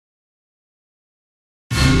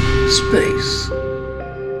Space.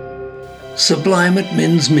 Sublime at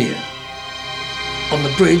Minsmere. On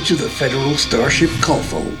the bridge of the federal Starship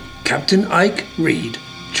Culpho, Captain Ike Reed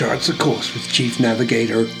charts a course with Chief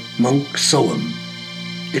Navigator Monk Soham.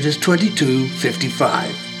 It is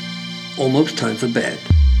 22:55. Almost time for bed.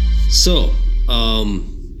 So,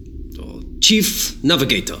 Chief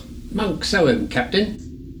Navigator. Monk Soham, Captain.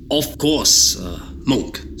 Of course,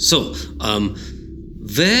 Monk. So,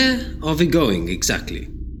 where are we going exactly?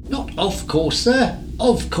 Not of course, sir.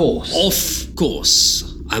 Of course. Of course.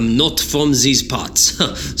 I'm not from these parts.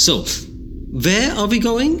 So, where are we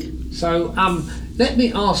going? So, let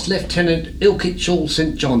me ask Lieutenant Ilkitchall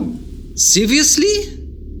St. John. Seriously?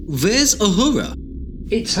 Where's Uhura?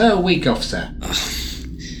 It's her week off, sir.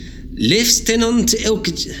 Lieutenant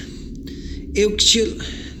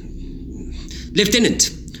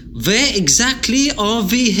Lieutenant, where exactly are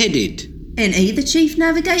we headed? Ain't he the Chief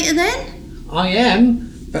Navigator then? I am,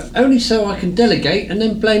 but only so I can delegate and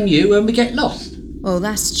then blame you when we get lost. Oh,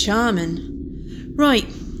 that's charming. Right,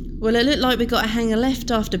 well, it looked like we got to hang a left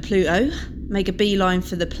after Pluto, make a beeline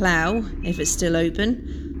for the plough, if it's still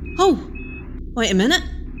open. Oh, wait a minute.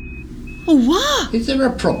 Oh, what? Is there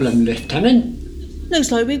a problem, Lieutenant?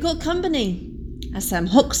 Looks like we've got company. That's Sam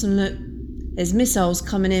Hoxton, look. There's missiles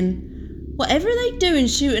coming in. Whatever are they doing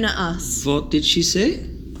shooting at us? What did she say?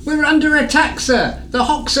 We're under attack, sir. The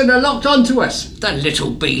Hoxton are locked onto us. The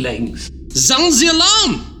little beelings. Sound the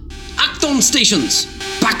alarm! Act on stations,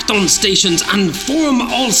 backed on stations, and form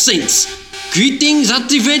all saints. Greetings at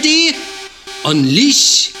the ready.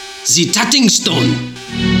 Unleash the tatting stone.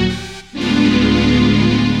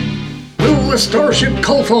 Will the Starship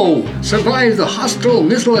Culpho survive the hostile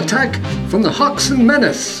missile attack from the Hoxton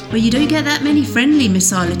menace? Well, you don't get that many friendly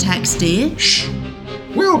missile attacks, dear. Shh!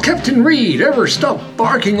 Will Captain Reed ever stop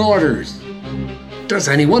barking orders? Does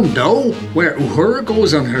anyone know where Uhura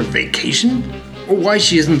goes on her vacation? Or why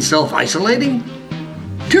she isn't self-isolating?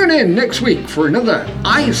 Tune in next week for another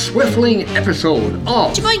eye-swiffling episode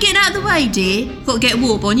of... Do you mind getting out of the way, dear? Got to get a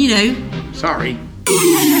warp on, you know. Sorry.